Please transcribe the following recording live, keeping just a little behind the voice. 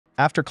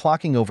After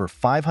clocking over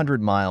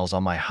 500 miles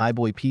on my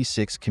Hiboy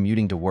P6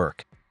 commuting to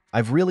work,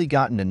 I've really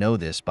gotten to know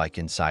this bike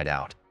inside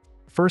out.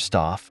 First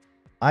off,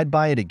 I'd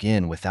buy it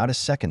again without a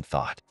second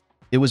thought.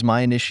 It was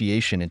my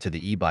initiation into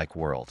the e-bike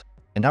world,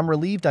 and I'm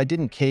relieved I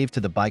didn't cave to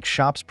the bike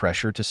shop's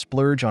pressure to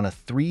splurge on a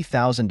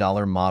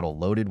 $3,000 model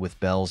loaded with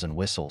bells and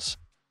whistles.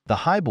 The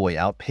Hiboy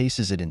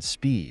outpaces it in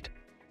speed,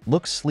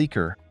 looks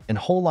sleeker, and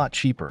a whole lot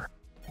cheaper.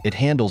 It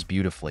handles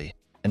beautifully,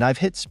 and I've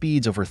hit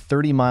speeds over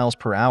 30 miles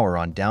per hour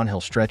on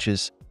downhill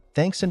stretches,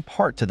 thanks in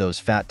part to those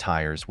fat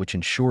tires which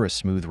ensure a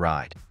smooth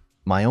ride.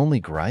 My only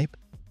gripe?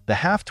 The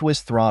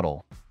half-twist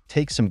throttle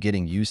takes some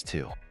getting used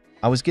to.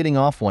 I was getting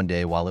off one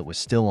day while it was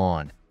still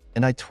on,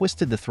 and I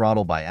twisted the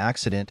throttle by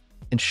accident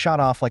and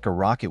shot off like a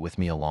rocket with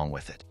me along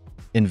with it.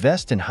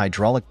 Invest in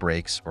hydraulic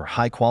brakes or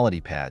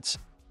high-quality pads.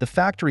 The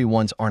factory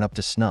ones aren't up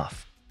to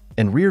snuff.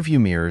 And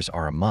rear-view mirrors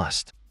are a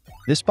must.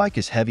 This bike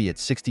is heavy at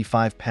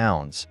 65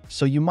 pounds,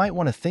 so you might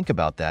want to think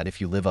about that if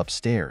you live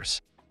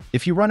upstairs.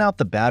 If you run out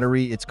the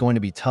battery, it's going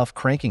to be tough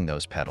cranking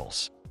those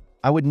pedals.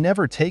 I would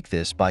never take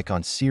this bike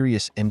on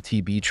serious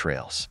MTB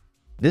trails.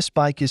 This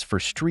bike is for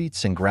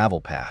streets and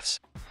gravel paths.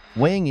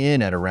 Weighing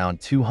in at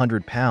around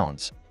 200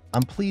 pounds,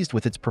 I'm pleased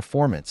with its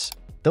performance,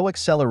 though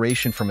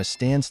acceleration from a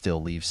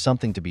standstill leaves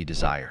something to be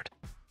desired.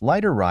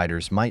 Lighter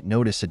riders might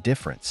notice a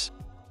difference.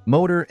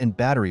 Motor and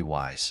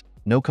battery-wise,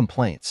 no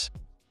complaints.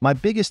 My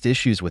biggest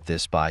issues with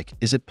this bike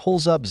is it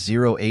pulls up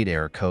 08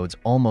 error codes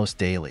almost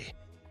daily.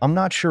 I'm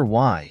not sure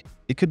why.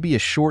 It could be a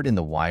short in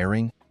the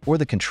wiring, or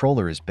the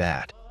controller is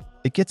bad.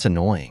 It gets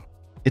annoying.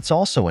 It's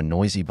also a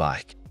noisy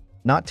bike.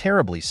 Not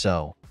terribly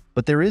so,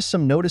 but there is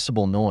some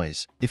noticeable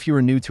noise. If you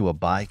are new to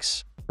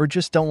bikes, or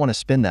just don't want to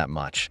spin that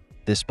much,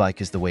 this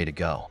bike is the way to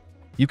go.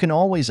 You can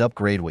always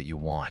upgrade what you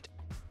want.